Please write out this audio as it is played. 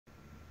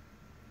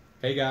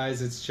Hey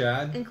guys, it's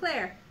Chad. And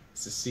Claire.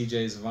 This is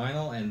CJ's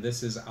Vinyl, and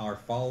this is our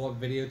follow-up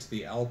video to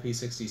the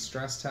LP60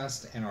 stress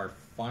test and our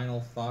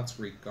final thoughts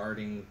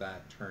regarding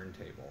that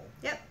turntable.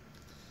 Yep.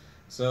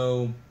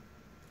 So,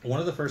 one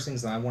of the first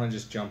things that I want to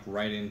just jump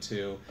right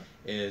into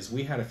is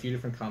we had a few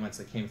different comments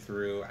that came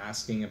through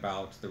asking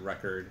about the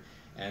record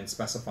and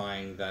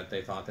specifying that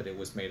they thought that it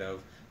was made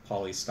of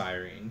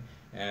polystyrene.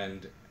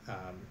 And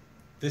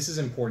this is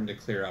important to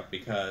clear up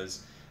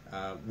because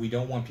we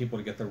don't want people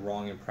to get the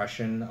wrong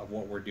impression of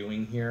what we're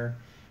doing here.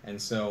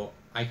 And so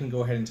I can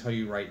go ahead and tell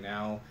you right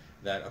now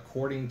that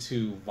according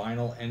to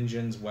Vinyl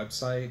Engine's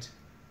website,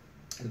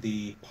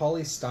 the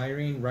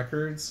polystyrene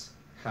records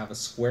have a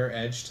square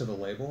edge to the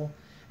label,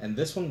 and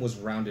this one was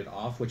rounded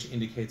off, which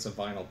indicates a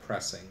vinyl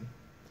pressing.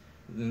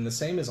 And the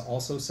same is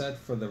also said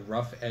for the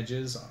rough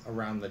edges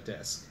around the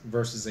disc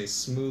versus a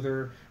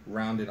smoother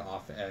rounded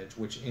off edge,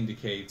 which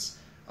indicates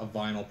a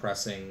vinyl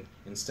pressing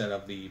instead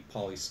of the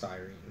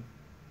polystyrene.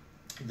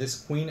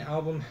 This Queen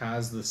album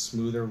has the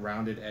smoother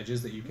rounded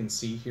edges that you can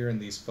see here in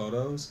these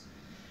photos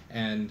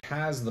and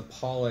has the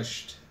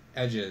polished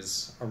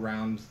edges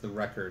around the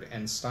record,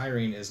 and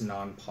styrene is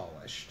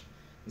non-polished.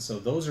 And so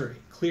those are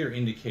clear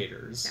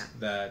indicators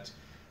that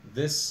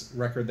this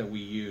record that we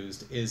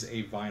used is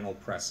a vinyl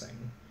pressing.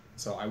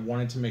 So I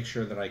wanted to make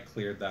sure that I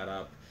cleared that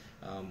up.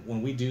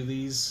 When we do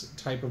these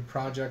type of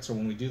projects, or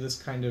when we do this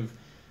kind of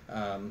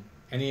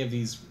any of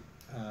these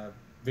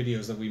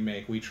videos that we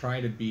make, we try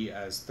to be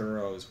as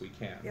thorough as we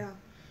can. Yeah.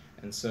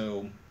 And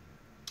so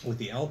with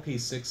the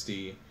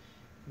LP60,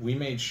 we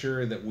made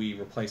sure that we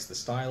replaced the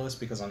stylus,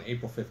 because on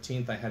April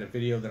 15th I had a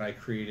video that I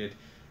created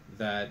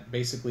that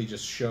basically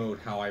just showed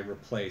how I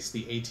replaced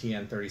the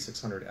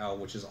AT-LP60,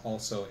 which is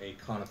also a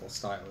conical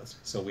stylus.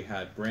 So we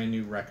had brand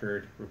new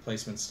record,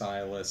 replacement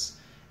stylus,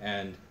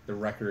 and the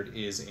record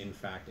is in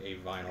fact a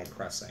vinyl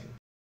pressing.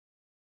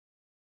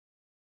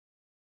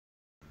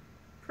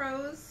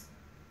 Pros,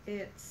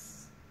 it's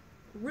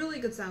really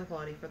good sound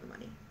quality for the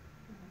money.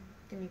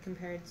 Can be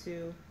compared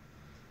to,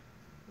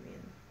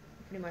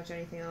 pretty much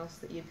anything else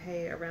that you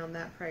pay around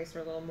that price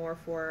or a little more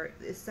for.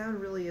 The sound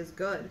really is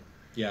good.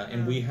 Yeah,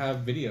 and we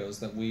have videos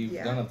that we've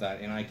done of that,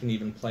 and I can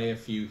even play a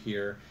few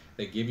here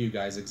that give you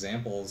guys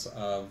examples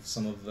of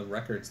some of the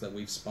records that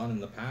we've spun in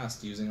the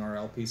past using our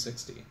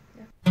LP60.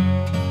 Yeah.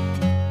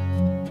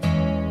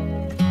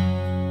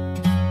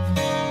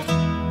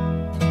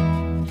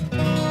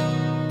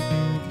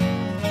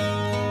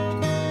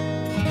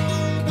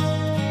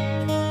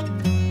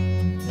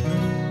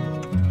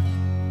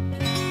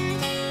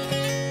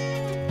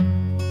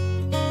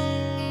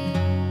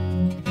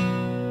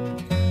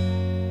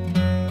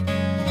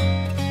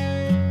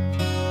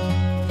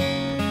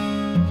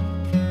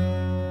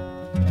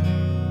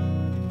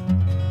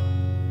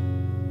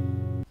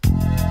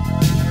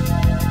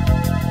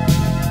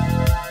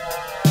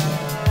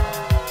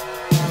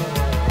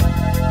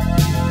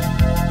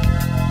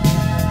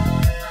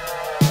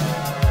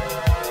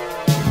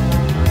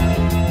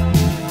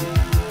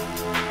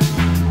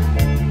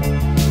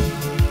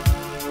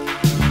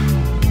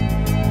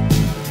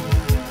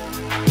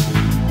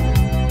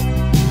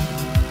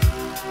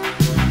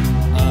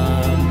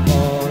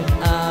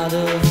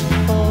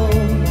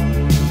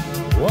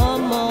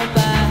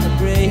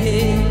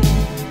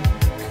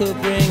 Could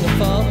bring a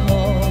fall.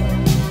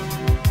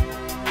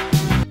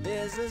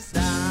 There's a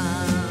starman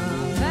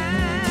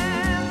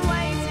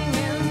waiting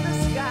in the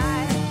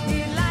sky.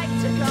 He'd like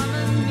to come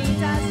and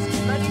meet us,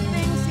 but he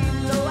thinks he'd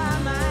blow our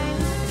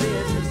minds.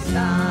 There's a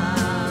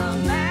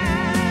starman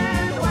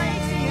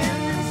waiting in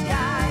the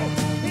sky.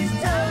 He's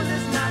told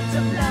us not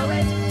to blow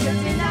it,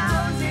 'cause he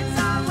knows it's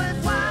all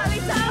worthwhile. He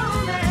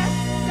told me,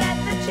 let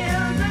the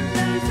children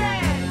lose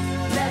it,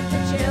 let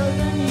the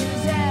children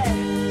use it,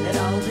 let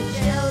all the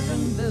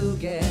children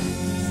boogie.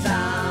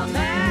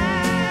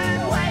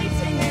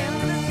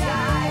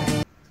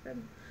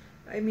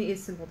 I mean,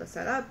 it's simple to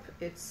set up.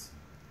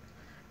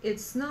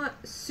 It's not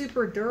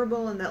super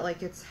durable in that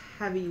it's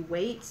heavy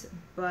weight,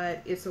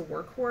 but it's a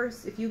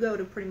workhorse. If you go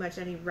to pretty much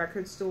any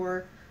record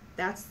store,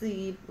 that's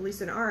at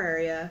least in our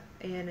area,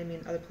 and I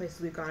mean other places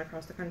we've gone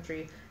across the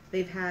country,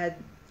 they've had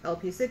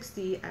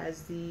LP60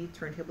 as the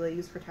turntable they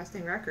use for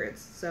testing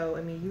records. So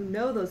I mean,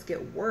 those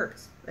get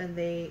worked and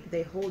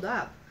they hold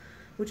up,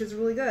 which is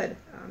really good.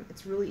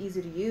 It's really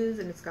easy to use,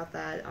 and it's got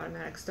that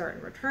automatic start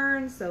and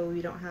return, so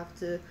you don't have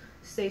to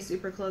stay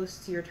super close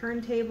to your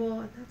turntable,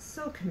 and that's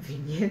so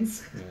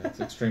convenient. Yeah, it's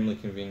extremely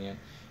convenient,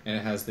 and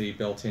it has the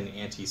built-in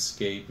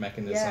anti-skate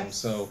mechanism,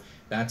 so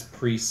that's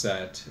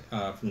preset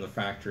from the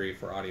factory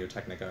for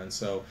Audio-Technica, and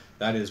so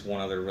that is one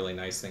other really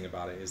nice thing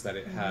about it, is that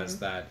it has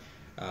that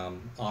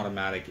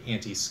automatic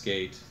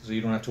anti-skate, so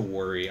you don't have to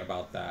worry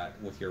about that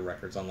with your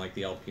records, unlike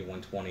the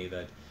LP120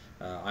 that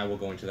I will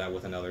go into that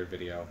with another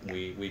video. Yeah.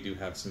 We do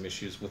have some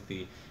issues with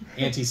the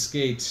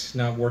anti-skate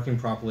not working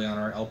properly on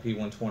our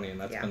LP120, and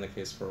that's been the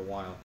case for a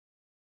while.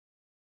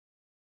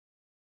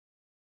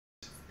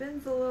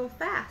 Spins a little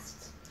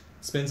fast.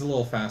 Spins a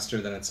little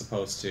faster than it's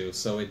supposed to,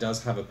 so it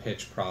does have a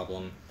pitch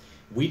problem.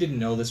 We didn't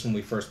know this when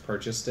we first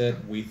purchased it.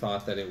 We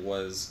thought that it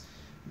was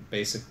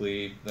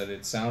basically that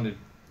it sounded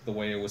the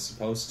way it was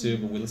supposed to,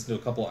 but we listened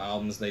to a couple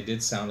albums. They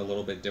did sound a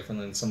little bit different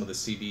than some of the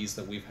CDs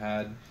that we've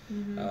had.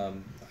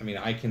 I mean,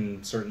 I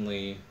can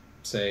certainly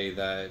say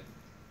that,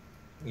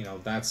 you know,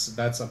 that's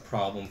a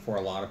problem for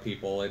a lot of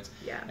people.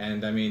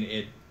 And I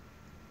mean,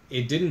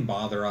 it didn't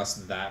bother us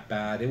that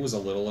bad. It was a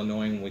little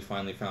annoying when we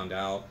finally found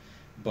out,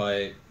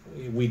 but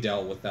we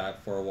dealt with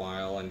that for a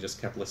while and just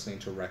kept listening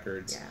to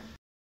records. Yeah.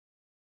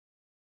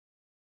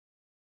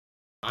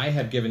 I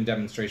have given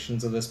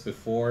demonstrations of this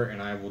before,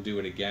 and I will do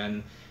it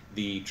again.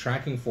 The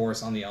tracking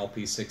force on the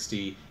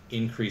LP60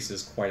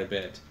 increases quite a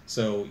bit.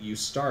 So you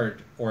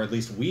start, or at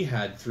least we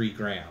had 3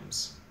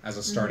 grams as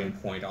a starting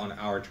point on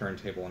our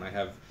turntable, and I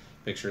have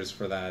pictures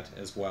for that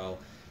as well.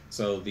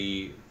 So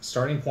the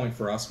starting point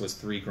for us was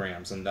 3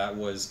 grams, and that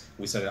was,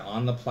 we set it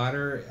on the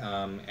platter,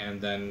 and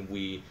then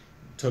we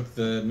took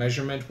the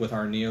measurement with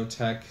our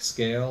Neotech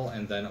scale,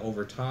 and then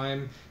over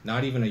time,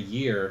 not even a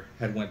year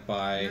had went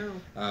by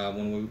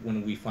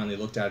when we finally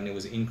looked at it, and it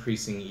was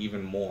increasing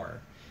even more.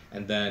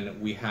 And then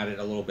we had it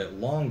a little bit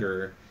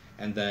longer,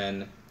 and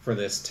then for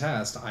this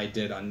test, I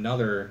did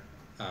another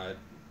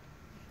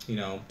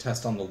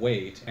test on the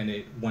weight, and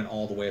it went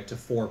all the way up to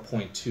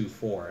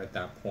 4.24 at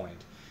that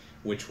point,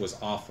 which was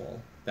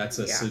awful. That's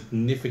a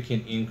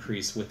significant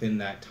increase within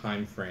that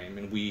time frame,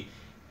 and we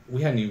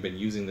hadn't even been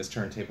using this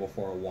turntable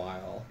for a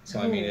while. So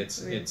I mean,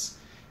 it's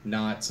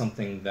not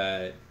something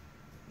that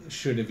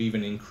should have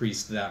even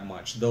increased that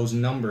much. Those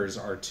numbers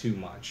are too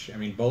much. I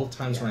mean, both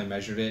times when I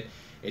measured it,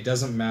 it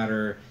doesn't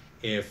matter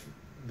if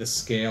the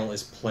scale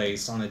is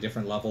placed on a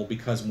different level,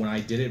 because when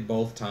I did it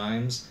both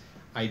times,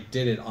 I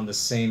did it on the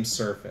same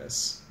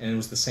surface, and it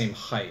was the same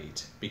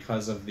height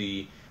because of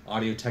the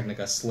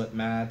Audio-Technica slip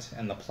mat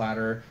and the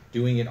platter.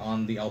 Doing it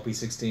on the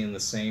LP60 in the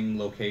same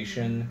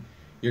location,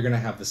 you're going to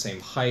have the same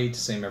height,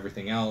 same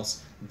everything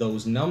else.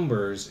 Those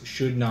numbers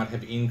should not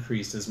have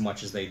increased as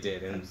much as they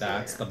did, and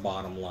that's the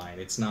bottom line.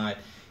 It's not,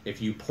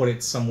 if you put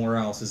it somewhere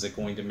else, is it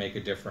going to make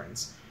a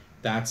difference?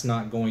 That's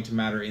not going to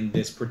matter in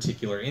this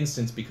particular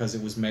instance because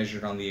it was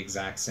measured on the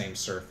exact same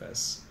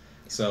surface.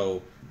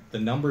 So the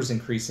numbers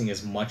increasing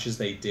as much as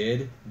they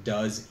did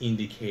does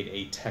indicate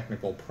a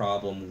technical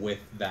problem with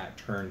that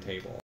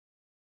turntable.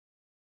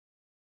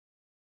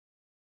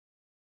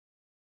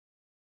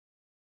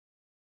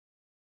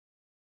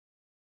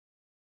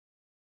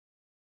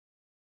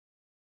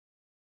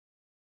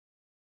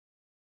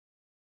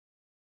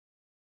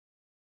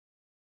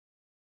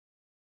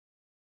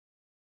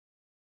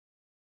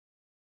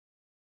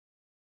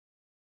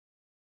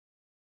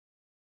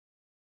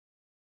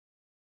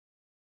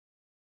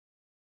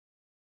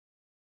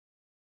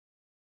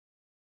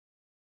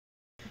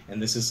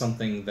 And this is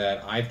something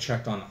that I've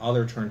checked on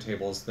other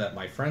turntables that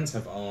my friends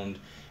have owned,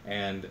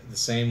 and the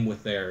same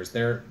with theirs.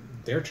 Their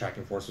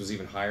tracking force was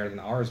even higher than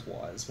ours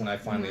was when I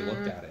finally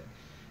looked at it.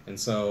 And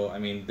so, I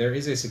mean, there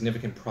is a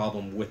significant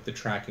problem with the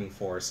tracking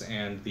force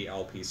and the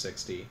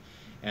LP60.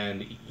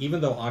 And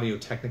even though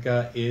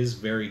Audio-Technica is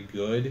very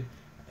good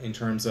in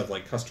terms of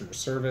like customer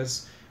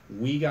service,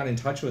 we got in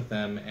touch with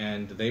them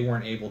and they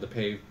weren't able to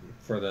pay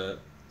for the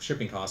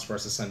shipping costs for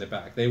us to send it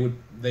back. They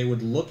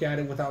would look at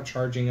it without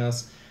charging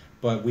us,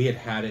 but we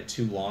had it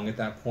too long at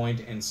that point,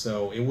 and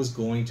so it was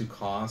going to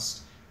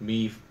cost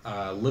me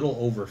a little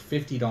over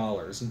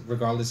 $50,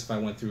 regardless if I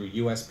went through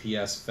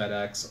USPS,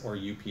 FedEx, or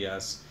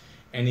UPS.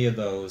 Any of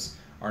those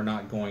are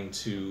not going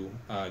to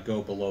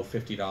go below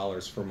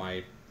 $50 for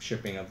my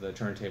shipping of the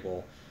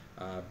turntable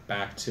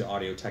back to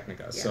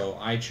Audio-Technica. Yeah. So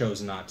I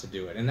chose not to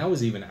do it, and that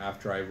was even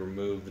after I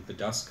removed the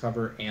dust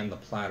cover and the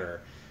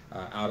platter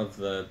out of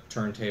the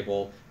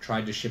turntable,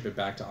 tried to ship it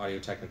back to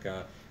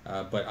Audio-Technica,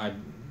 but I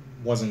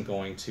wasn't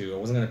going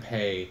to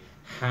pay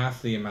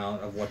half the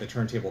amount of what the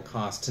turntable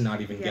cost to not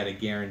even get a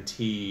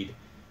guaranteed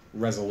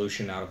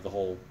resolution out of the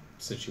whole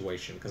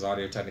situation, because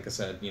Audio-Technica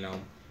said, you know,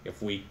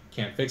 if we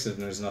can't fix it,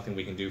 then there's nothing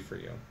we can do for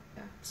you.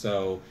 Yeah.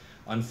 So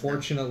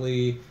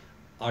unfortunately,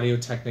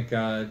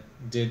 Audio-Technica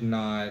did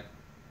not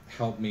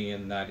help me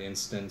in that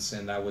instance,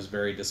 and that was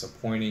very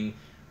disappointing,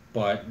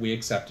 but we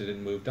accepted it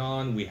and moved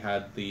on. We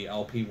had the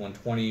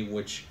LP120,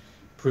 which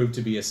proved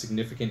to be a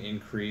significant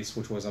increase,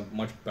 which was a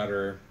much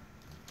better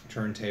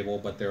turntable,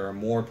 but there are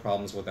more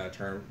problems with that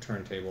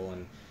turntable,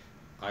 and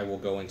I will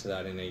go into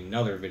that in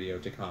another video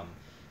to come.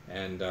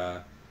 And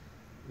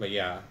but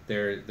yeah,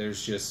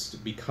 there's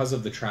just, because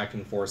of the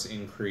tracking force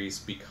increase,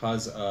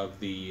 because of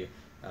the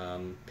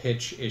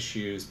pitch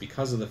issues,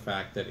 because of the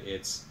fact that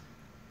it's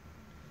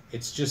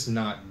just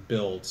not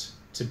built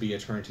to be a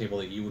turntable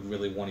that you would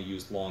really want to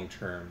use long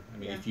term. I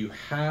mean, if you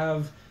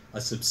have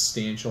a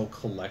substantial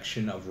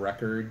collection of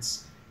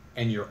records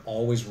and you're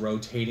always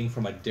rotating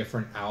from a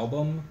different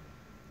album,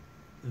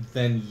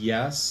 then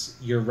yes,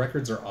 your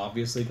records are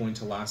obviously going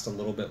to last a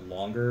little bit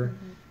longer,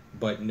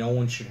 but no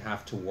one should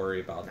have to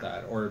worry about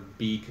that or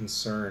be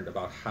concerned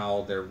about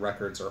how their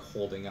records are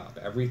holding up.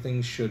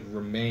 Everything should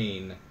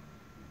remain,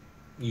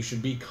 you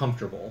should be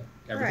comfortable.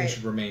 Everything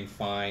should remain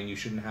fine. You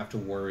shouldn't have to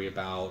worry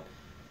about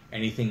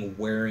anything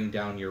wearing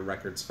down your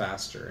records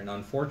faster. And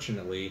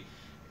unfortunately,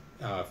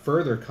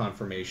 further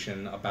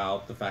confirmation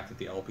about the fact that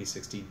the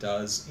LP60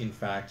 does in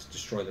fact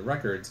destroy the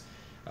records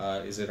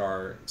is that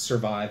our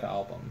Survive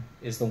album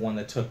is the one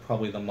that took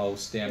probably the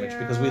most damage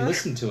because we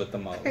listened to it the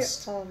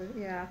most. All of it,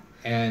 yeah.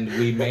 And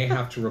we may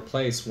have to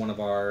replace one of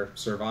our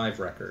Survive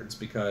records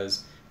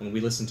because when we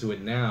listen to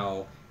it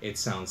now, it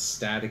sounds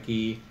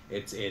staticky.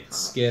 It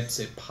skips.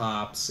 It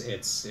pops.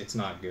 It's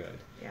not good.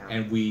 Yeah.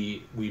 And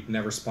we've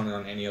never spun it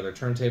on any other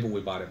turntable.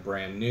 We bought it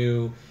brand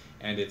new,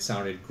 and it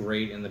sounded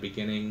great in the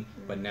beginning,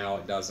 but now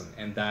it doesn't.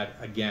 And that,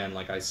 again,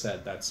 like I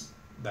said,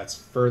 that's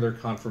further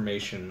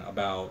confirmation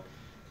about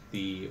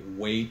the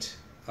weight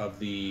of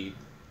the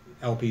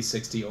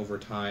LP60 over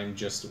time,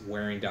 just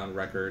wearing down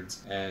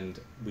records. And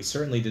we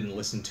certainly didn't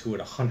listen to it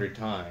 100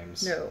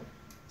 times. No.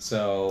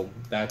 So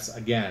that's,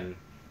 again,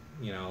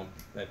 you know,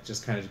 that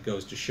just kind of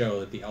goes to show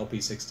that the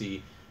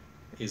LP60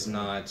 is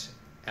not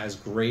as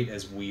great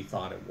as we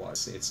thought it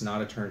was. It's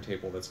not a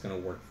turntable that's going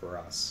to work for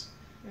us.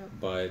 Yep.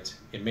 But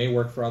it may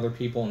work for other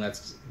people, and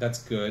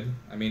that's good.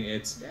 I mean,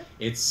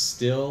 it's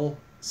still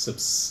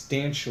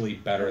substantially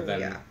better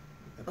than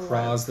the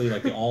Crosley,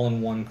 like the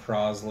all-in-one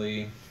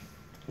Crosley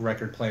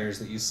record players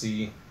that you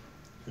see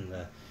in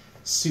the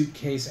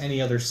suitcase,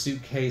 any other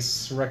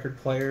suitcase record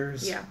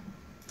players. Yeah,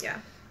 yeah.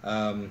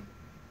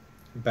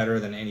 Better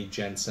than any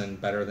Jensen,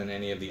 better than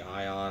any of the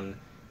Ion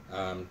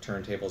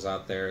turntables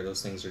out there.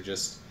 Those things are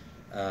just,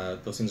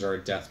 those things are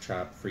a death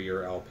trap for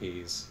your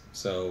LPs.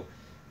 So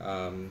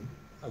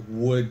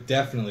I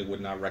definitely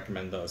would not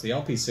recommend those. The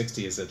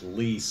LP60 is at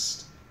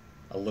least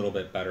a little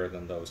bit better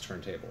than those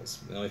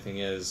turntables. The only thing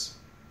is,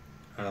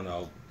 I don't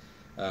know,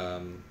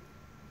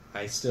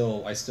 I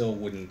still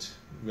wouldn't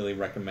really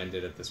recommend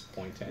it at this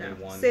point to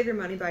anyone. Save your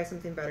money, buy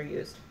something better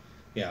used.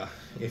 Yeah,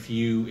 if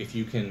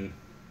you can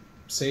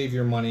save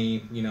your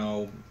money, you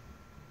know,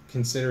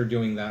 consider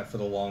doing that for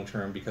the long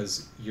term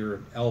because your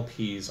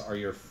LPs are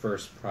your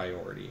first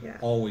priority. Yeah.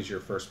 Always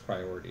your first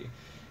priority.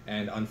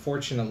 And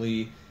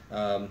unfortunately,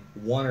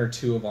 one or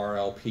two of our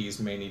LPs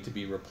may need to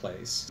be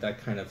replaced. That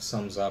kind of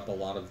sums up a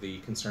lot of the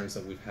concerns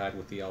that we've had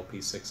with the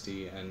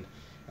LP60, and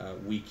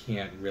we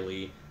can't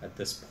really, at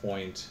this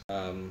point,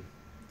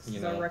 This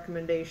is our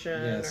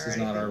recommendation. Yeah, this is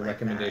not our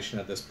recommendation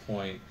at this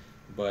point,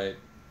 but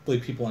hopefully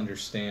people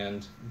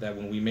understand that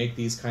when we make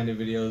these kind of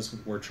videos,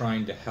 we're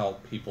trying to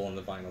help people in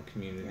the vinyl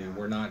community. Yeah.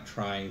 We're not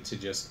trying to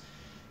just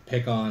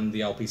pick on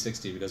the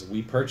LP60 because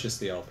we purchased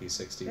the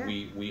LP60. Yeah.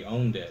 We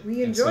owned it.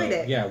 We enjoyed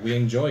it. Yeah, we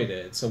enjoyed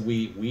it. So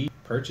we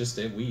purchased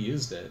it. We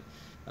used it.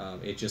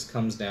 It just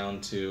comes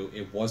down to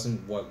it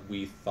wasn't what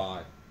we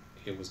thought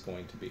it was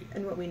going to be.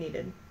 And what we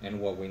needed. And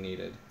what we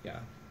needed, yeah.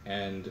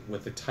 And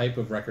with the type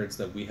of records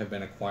that we have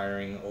been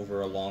acquiring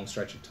over a long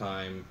stretch of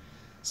time,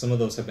 some of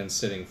those have been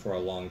sitting for a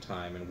long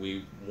time, and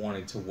we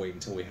wanted to wait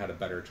until we had a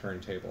better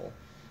turntable.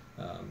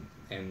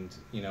 And,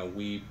 you know,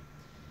 we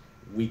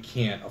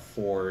can't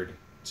afford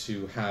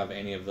to have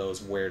any of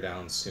those wear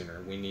down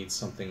sooner. We need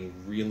something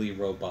really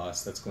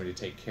robust that's going to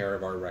take care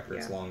of our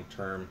records long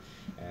term,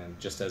 and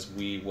just as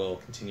we will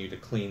continue to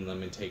clean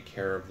them and take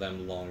care of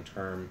them long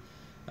term,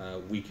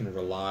 we can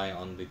rely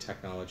on the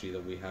technology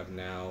that we have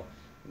now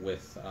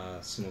with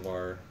some of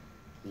our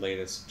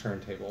latest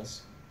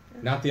turntables.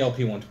 Not the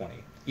LP120,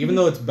 even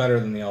though it's better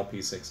than the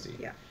LP60.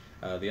 Yeah.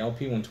 The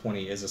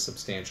LP120 is a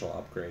substantial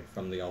upgrade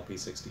from the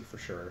LP60 for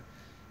sure.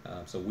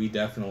 So we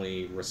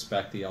definitely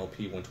respect the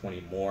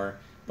LP120 more,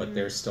 but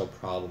there's still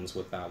problems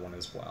with that one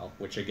as well,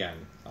 which again...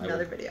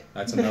 video.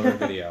 That's another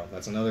video.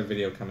 That's another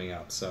video coming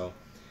up. So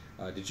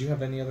did you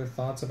have any other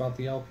thoughts about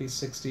the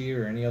LP60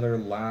 or any other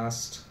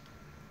last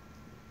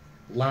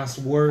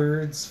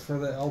words for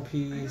the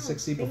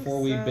LP60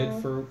 before we bid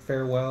for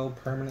farewell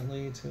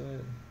permanently to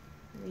it?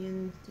 I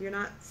mean, you're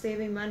not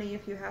saving money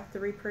if you have to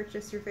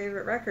repurchase your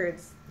favorite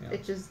records. Yeah.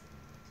 It just,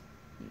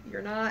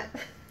 you're not.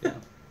 Yeah.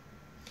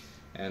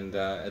 And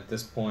at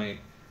this point,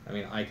 I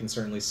mean, I can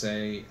certainly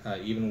say,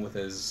 even with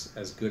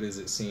as good as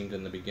it seemed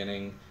in the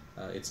beginning,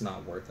 it's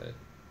not worth it.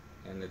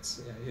 And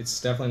it's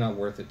definitely not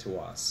worth it to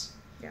us.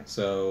 Yeah.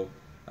 So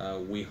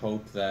we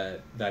hope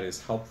that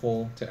is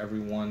helpful to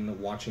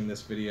everyone watching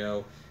this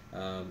video.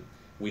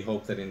 We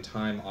hope that in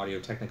time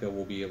Audio-Technica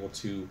will be able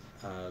to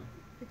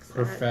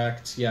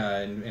perfect,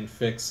 and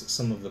fix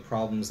some of the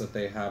problems that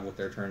they have with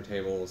their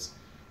turntables,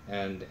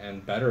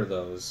 and better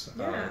those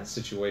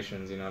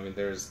situations. You know, I mean,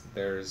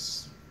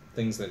 there's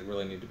things that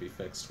really need to be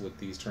fixed with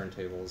these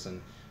turntables,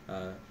 and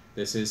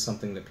this is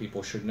something that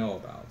people should know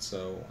about.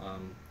 So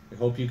we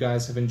hope you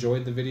guys have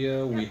enjoyed the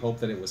video. We hope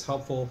that it was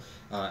helpful.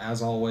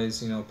 As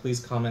always, you know, please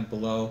comment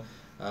below.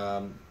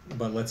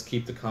 But let's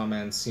keep the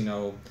comments, you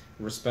know,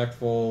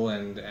 respectful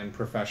and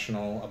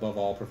professional, above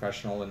all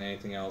professional, and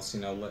anything else.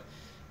 You know,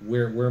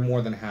 we're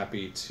more than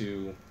happy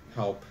to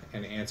help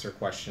and answer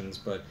questions,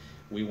 but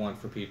we want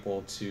for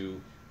people to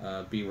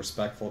be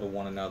respectful to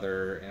one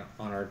another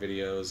on our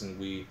videos, and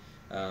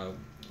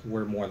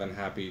we're more than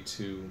happy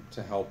to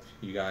help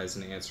you guys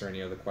and answer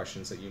any other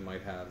questions that you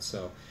might have.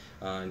 So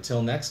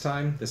until next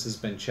time, this has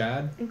been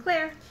Chad and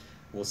Claire.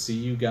 We'll see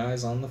you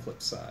guys on the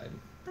flip side.